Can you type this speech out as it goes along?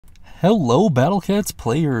Hello Battle Cats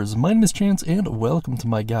players, my name is Chance and welcome to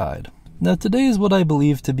my guide. Now today is what I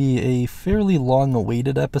believe to be a fairly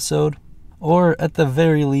long-awaited episode, or at the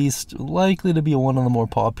very least, likely to be one of the more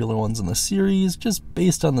popular ones in the series, just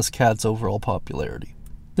based on this cat's overall popularity.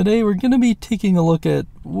 Today we're going to be taking a look at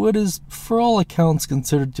what is, for all accounts,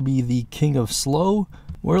 considered to be the king of slow.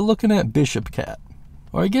 We're looking at Bishop Cat.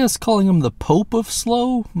 Or I guess calling him the Pope of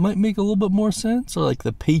Slow might make a little bit more sense, or like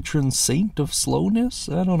the patron saint of slowness.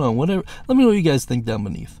 I don't know, whatever. Let me know what you guys think down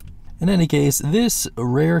beneath. In any case, this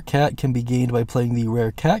rare cat can be gained by playing the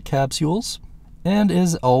rare cat capsules. And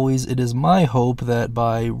as always, it is my hope that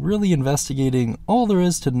by really investigating all there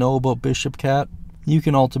is to know about Bishop Cat, you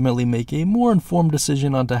can ultimately make a more informed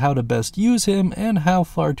decision onto how to best use him and how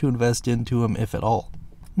far to invest into him, if at all.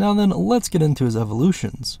 Now then, let's get into his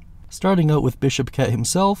evolutions. Starting out with Bishop Cat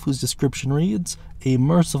himself, whose description reads, a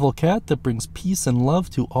merciful cat that brings peace and love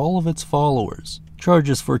to all of its followers.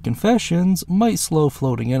 Charges for confessions, might slow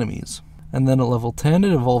floating enemies. And then at level 10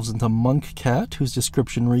 it evolves into Monk Cat, whose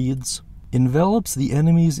description reads, envelops the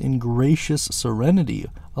enemies in gracious serenity,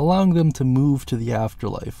 allowing them to move to the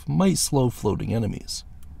afterlife, might slow floating enemies.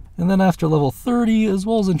 And then after level 30, as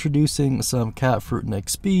well as introducing some cat fruit and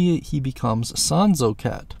XP, he becomes Sanzo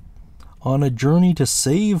Cat. On a journey to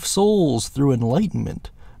save souls through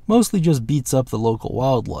enlightenment, mostly just beats up the local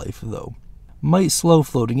wildlife though. Might slow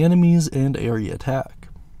floating enemies and area attack.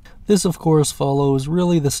 This of course follows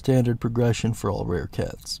really the standard progression for all rare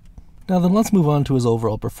cats. Now then, let's move on to his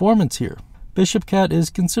overall performance here. Bishop Cat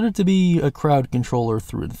is considered to be a crowd controller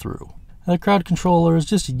through and through. And a crowd controller is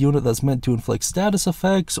just a unit that's meant to inflict status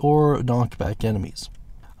effects or knock back enemies.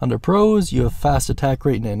 Under pros, you have fast attack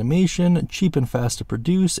rate and animation, cheap and fast to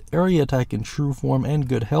produce, area attack in true form, and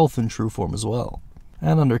good health in true form as well.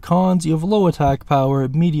 And under cons, you have low attack power,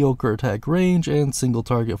 mediocre attack range, and single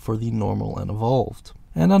target for the normal and evolved.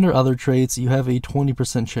 And under other traits, you have a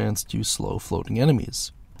 20% chance to slow floating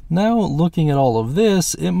enemies. Now, looking at all of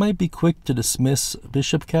this, it might be quick to dismiss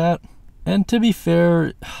Bishop Cat. And to be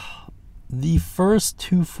fair, the first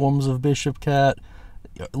two forms of Bishop Cat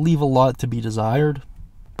leave a lot to be desired.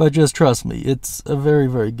 But just trust me, it's a very,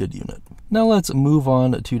 very good unit. Now let's move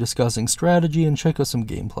on to discussing strategy and check out some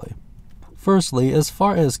gameplay. Firstly, as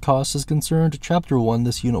far as cost is concerned, Chapter 1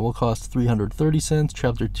 this unit will cost 330 cents,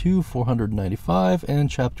 Chapter 2 495, and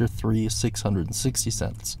Chapter 3 660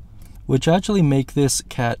 cents. Which actually make this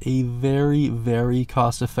cat a very, very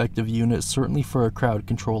cost-effective unit, certainly for a crowd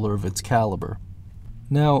controller of its caliber.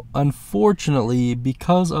 Now, unfortunately,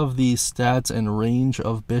 because of the stats and range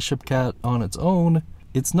of Bishop Cat on its own,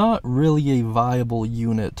 it's not really a viable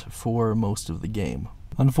unit for most of the game.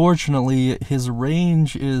 Unfortunately, his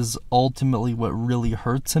range is ultimately what really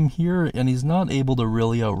hurts him here, and he's not able to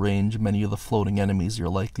really outrange many of the floating enemies you're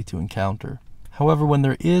likely to encounter. However, when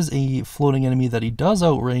there is a floating enemy that he does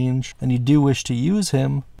outrange, and you do wish to use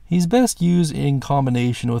him, he's best used in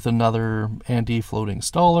combination with another anti-floating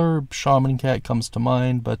staller. Shaman Cat comes to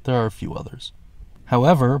mind, but there are a few others.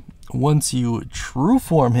 However, once you true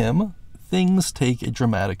form him, things take a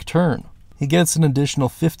dramatic turn. He gets an additional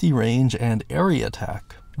 50 range and area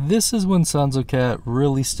attack. This is when Sanzo Cat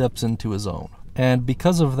really steps into his own. And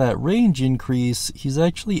because of that range increase, he's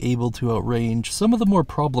actually able to outrange some of the more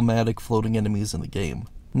problematic floating enemies in the game.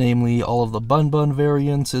 Namely, all of the Bun Bun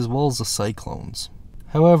variants as well as the Cyclones.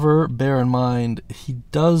 However, bear in mind, he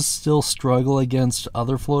does still struggle against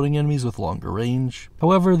other floating enemies with longer range.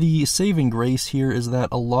 However, the saving grace here is that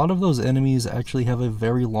a lot of those enemies actually have a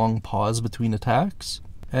very long pause between attacks,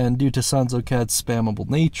 and due to Sanzo Cat's spammable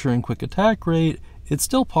nature and quick attack rate, it's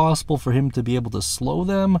still possible for him to be able to slow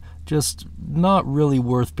them, just not really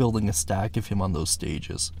worth building a stack of him on those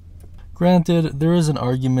stages. Granted, there is an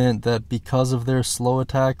argument that because of their slow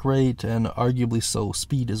attack rate, and arguably slow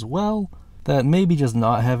speed as well, that maybe just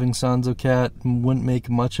not having Sanzo Cat wouldn't make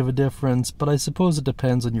much of a difference, but I suppose it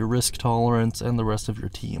depends on your risk tolerance and the rest of your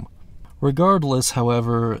team. Regardless,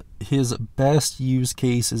 however, his best use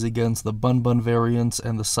case is against the Bun Bun variants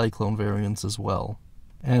and the Cyclone variants as well.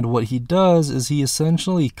 And what he does is he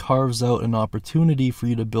essentially carves out an opportunity for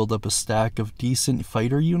you to build up a stack of decent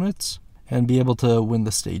fighter units and be able to win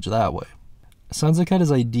the stage that way. Sanzo Cat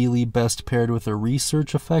is ideally best paired with a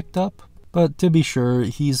research effect up, but to be sure,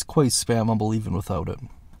 he's quite spammable even without it.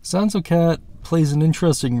 Sanzo Cat plays an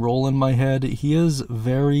interesting role in my head. He is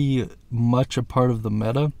very much a part of the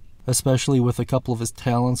meta, especially with a couple of his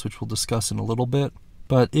talents, which we'll discuss in a little bit.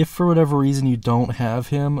 But if for whatever reason you don't have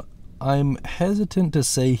him, I'm hesitant to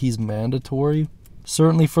say he's mandatory.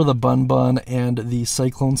 Certainly for the Bun Bun and the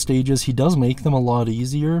Cyclone stages, he does make them a lot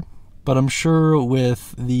easier, but I'm sure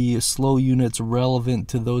with the slow units relevant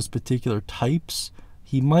to those particular types,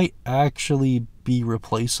 he might actually be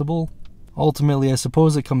replaceable. Ultimately, I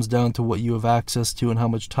suppose it comes down to what you have access to and how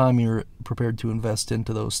much time you're prepared to invest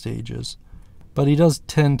into those stages. But he does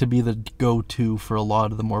tend to be the go-to for a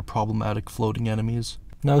lot of the more problematic floating enemies.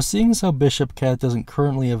 Now, seeing as how Bishop Cat doesn't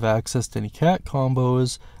currently have access to any cat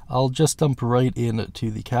combos, I'll just dump right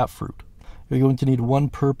into the cat fruit. You're going to need 1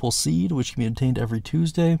 purple seed, which can be obtained every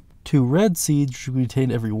Tuesday, 2 red seeds, which can be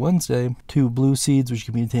obtained every Wednesday, 2 blue seeds, which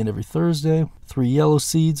can be obtained every Thursday, 3 yellow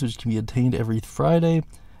seeds, which can be obtained every Friday,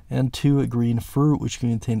 and 2 green fruit, which can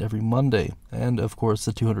be obtained every Monday, and of course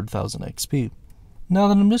the 200,000 XP. Now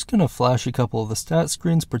then, I'm just going to flash a couple of the stat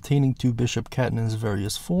screens pertaining to Bishop Cat in his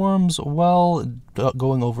various forms while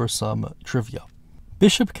going over some trivia.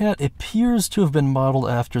 Bishop Cat appears to have been modeled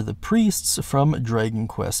after the priests from Dragon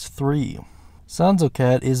Quest III. Sanzo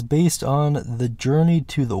Cat is based on the Journey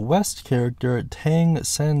to the West character Tang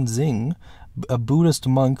Sanzing, a Buddhist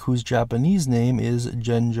monk whose Japanese name is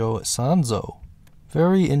Genjo Sanzo.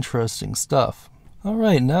 Very interesting stuff.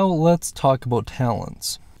 Alright, now let's talk about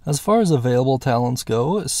talents. As far as available talents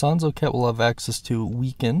go, Sanzo Cat will have access to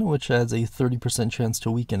Weaken, which adds a 30% chance to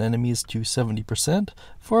weaken enemies to 70%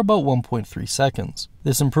 for about 1.3 seconds.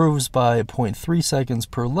 This improves by 0.3 seconds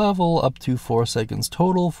per level up to 4 seconds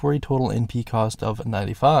total for a total NP cost of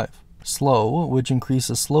 95. Slow, which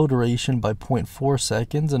increases slow duration by 0.4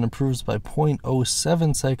 seconds and improves by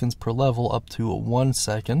 0.07 seconds per level up to 1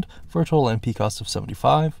 second for a total NP cost of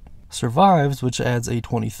 75. Survives, which adds a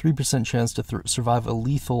 23% chance to survive a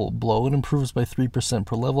lethal blow and improves by 3%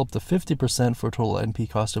 per level up to 50% for a total NP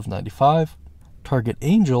cost of 95. Target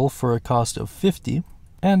Angel for a cost of 50.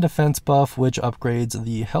 And Defense Buff, which upgrades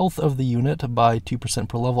the health of the unit by 2%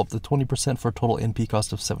 per level up to 20% for a total NP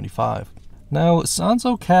cost of 75. Now,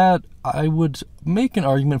 Sanzo Cat, I would make an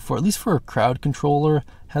argument for, at least for a crowd controller,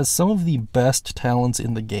 has some of the best talents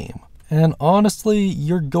in the game. And honestly,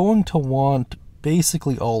 you're going to want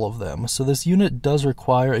basically all of them. So this unit does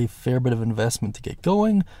require a fair bit of investment to get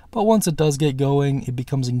going, but once it does get going, it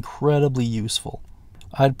becomes incredibly useful.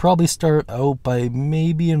 I'd probably start out by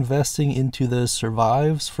maybe investing into the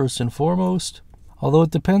Survives first and foremost, although it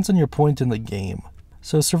depends on your point in the game.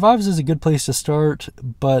 So Survives is a good place to start,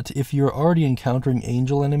 but if you're already encountering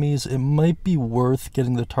Angel enemies, it might be worth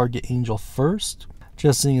getting the Target Angel first,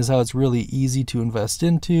 just seeing as how it's really easy to invest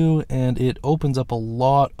into, and it opens up a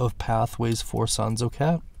lot of pathways for Sanzo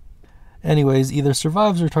Cat. Anyways, either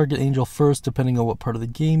Survives or Target Angel first, depending on what part of the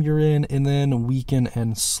game you're in, and then Weaken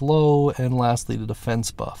and Slow, and lastly the Defense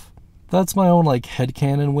Buff. That's my own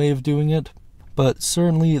headcanon way of doing it, but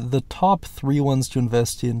certainly the top 3 ones to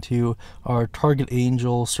invest into are Target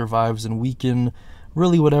Angel, Survives, and Weaken.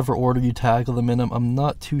 Really, whatever order you tackle them in, I'm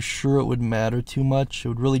not too sure it would matter too much. It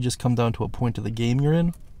would really just come down to what point of the game you're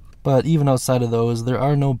in. But even outside of those, there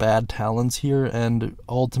are no bad talents here, and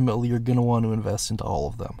ultimately you're going to want to invest into all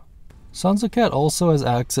of them. Sanzo Cat also has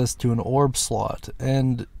access to an orb slot,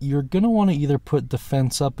 and you're going to want to either put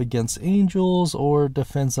defense up against angels or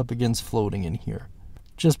defense up against floating in here.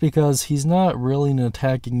 Just because he's not really an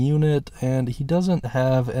attacking unit, and he doesn't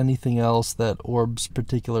have anything else that orbs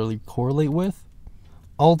particularly correlate with.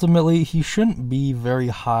 Ultimately, he shouldn't be very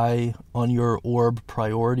high on your orb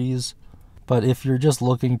priorities, but if you're just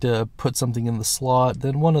looking to put something in the slot,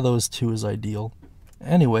 then one of those 2 is ideal.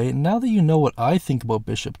 Anyway, now that you know what I think about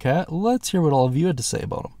Bishop Cat, let's hear what all of you had to say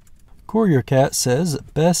about him. Courier Cat says,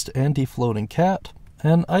 best anti-floating cat,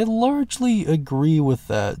 and I largely agree with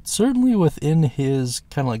that. Certainly within his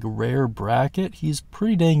kind of rare bracket, he's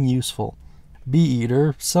pretty dang useful. Bee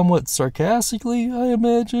Eater, somewhat sarcastically, I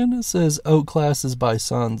imagine, says outclasses by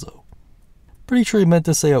Sanzo. Pretty sure he meant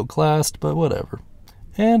to say outclassed, but whatever.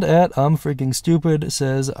 And at I'm Freaking Stupid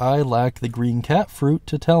says, I lack the green cat fruit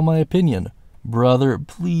to tell my opinion. Brother,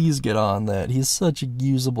 please get on that. He's such a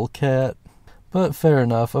usable cat. But fair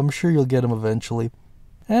enough, I'm sure you'll get him eventually.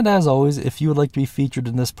 And as always, if you would like to be featured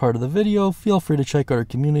in this part of the video, feel free to check out our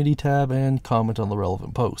community tab and comment on the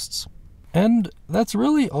relevant posts. And that's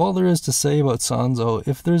really all there is to say about Sanzo.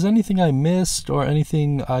 If there's anything I missed or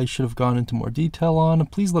anything I should have gone into more detail on,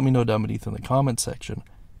 please let me know down beneath in the comment section.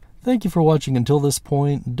 Thank you for watching until this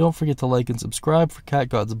point. Don't forget to like and subscribe for Cat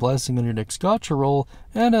God's blessing on your next gacha roll,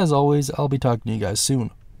 and as always, I'll be talking to you guys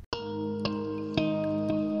soon.